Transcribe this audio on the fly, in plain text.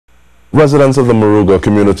Residents of the Moruga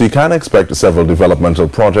community can expect several developmental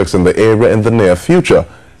projects in the area in the near future,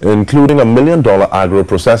 including a $1 million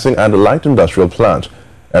agro-processing and light industrial plant.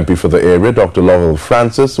 MP for the area, Dr. Lovell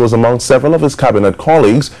Francis, was among several of his cabinet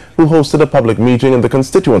colleagues who hosted a public meeting in the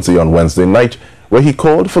constituency on Wednesday night, where he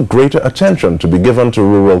called for greater attention to be given to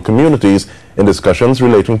rural communities in discussions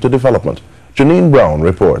relating to development. Janine Brown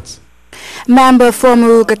reports. Member for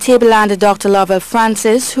Moruga Tableland, Dr. Lovell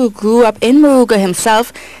Francis, who grew up in Moruga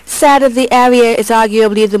himself, said that the area is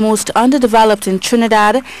arguably the most underdeveloped in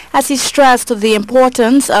Trinidad, as he stressed the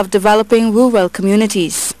importance of developing rural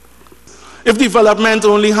communities. If development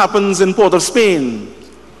only happens in Port of Spain,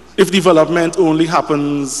 if development only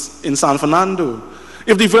happens in San Fernando,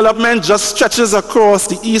 if development just stretches across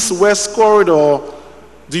the east-west corridor,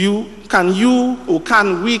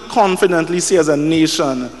 can we confidently say as a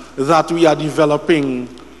nation that we are developing,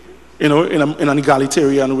 in an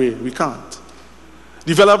egalitarian way? We can't.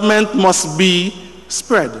 Development must be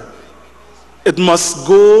spread. It must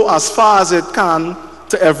go as far as it can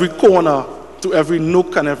to every corner, to every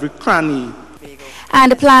nook and every cranny.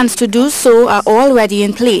 And the plans to do so are already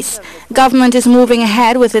in place. Government is moving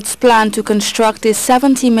ahead with its plan to construct a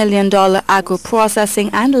 $70 million agro-processing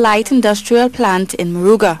and light industrial plant in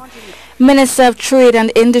Moruga. Minister of Trade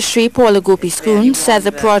and Industry Paula Gopi-Skoon said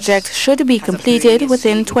the project should be completed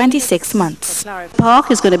within 26 months. The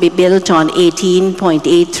park is going to be built on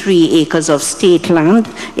 18.83 acres of state land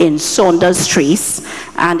in Saunders Trace,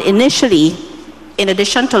 and initially, in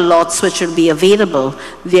addition to lots which will be available,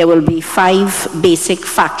 there will be 5 basic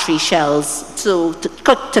factory shells to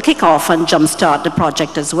kick off and jumpstart the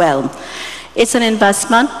project as well. It's an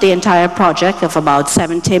investment, the entire project, of about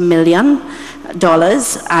 $70 million,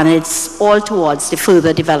 and it's all towards the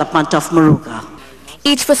further development of Moruga.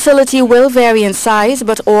 Each facility will vary in size,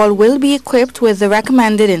 but all will be equipped with the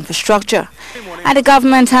recommended infrastructure. And the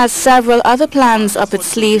government has several other plans up its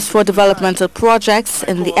sleeves for developmental projects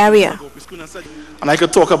in the area. And I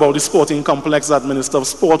could talk about the sporting complex that Minister of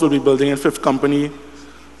Sport will be building in 5th Company.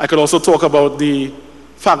 I could also talk about the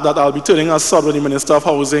fact that I'll be turning a sod with the Minister of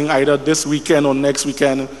Housing either this weekend or next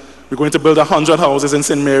weekend. We're going to build 100 houses in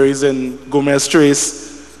St. Mary's in Gomez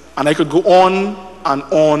Trace. And I could go on and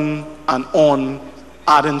on and on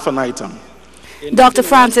ad infinitum. Dr.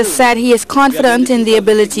 Francis said he is confident in the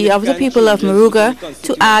ability of the people of Moruga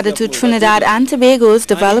to add to Trinidad and Tobago's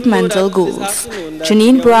developmental goals.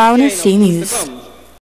 Janine Brown, C News.